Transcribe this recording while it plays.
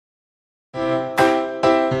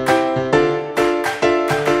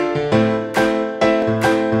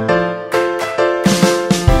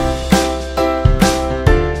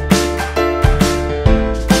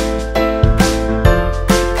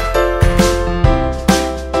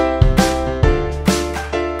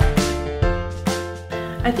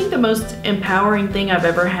most empowering thing I've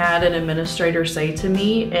ever had an administrator say to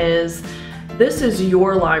me is, this is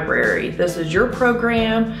your library. This is your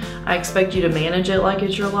program. I expect you to manage it like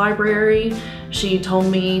it's your library. She told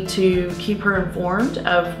me to keep her informed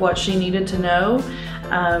of what she needed to know.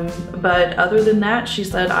 But other than that, she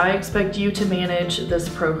said, I expect you to manage this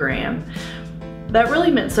program. That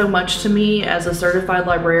really meant so much to me as a certified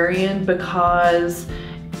librarian, because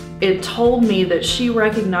it told me that she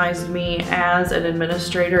recognized me as an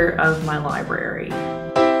administrator of my library.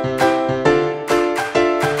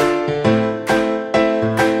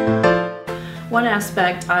 One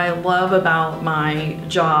aspect I love about my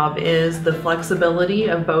job is the flexibility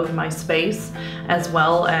of both my space as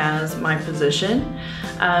well as my position.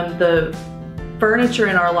 The furniture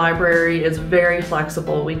in our library is very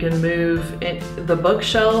flexible. We can move the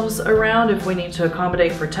bookshelves around if we need to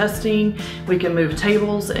accommodate for testing. We can move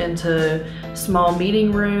tables into small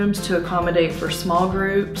meeting rooms to accommodate for small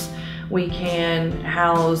groups. We can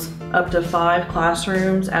house up to 5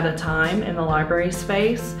 classrooms at a time in the library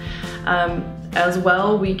space. As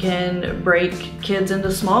well, we can break kids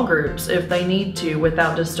into small groups if they need to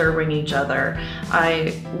without disturbing each other.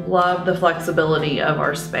 I love the flexibility of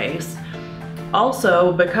our space.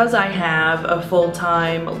 Also, because I have a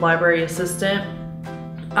full-time library assistant,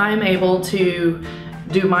 I'm able to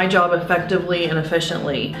do my job effectively and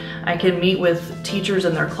efficiently. I can meet with teachers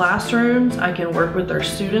in their classrooms. I can work with their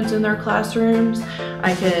students in their classrooms.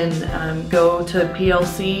 I can go to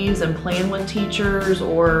PLCs and plan with teachers,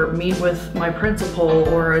 or meet with my principal,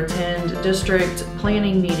 or attend district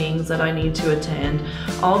planning meetings that I need to attend,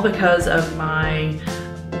 all because of my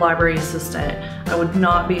library assistant. I would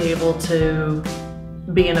not be able to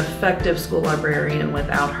be an effective school librarian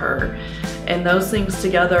without her. And those things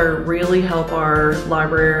together really help our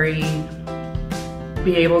library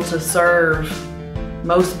be able to serve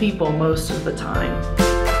most people most of the time.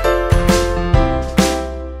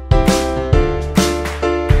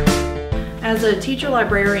 As a teacher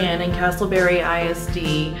librarian in Castleberry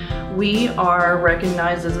ISD, we are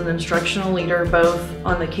recognized as an instructional leader both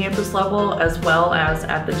on the campus level as well as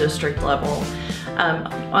at the district level.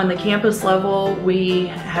 On the campus level, we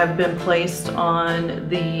have been placed on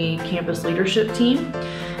the campus leadership team.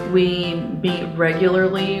 We meet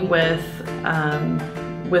regularly with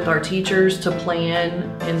our teachers to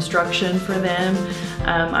plan instruction for them.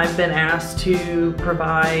 I've been asked to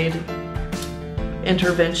provide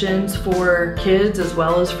interventions for kids as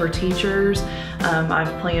well as for teachers.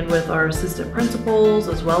 I've planned with our assistant principals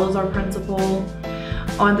as well as our principal.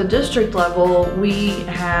 On the district level, we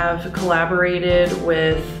have collaborated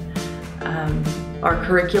with our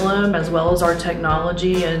curriculum as well as our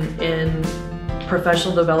technology in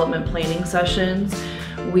professional development planning sessions.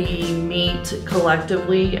 We meet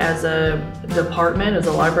collectively as a department, as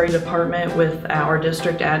a library department, with our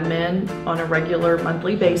district admin on a regular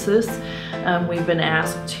monthly basis. We've been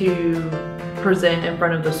asked to present in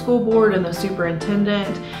front of the school board and the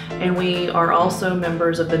superintendent, and we are also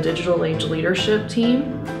members of the Digital Age Leadership Team,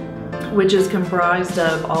 which is comprised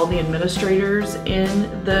of all the administrators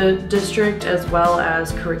in the district as well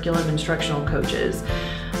as curriculum instructional coaches.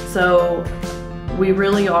 So we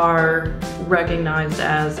really are recognized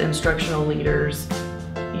as instructional leaders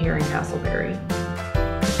here in Castleberry.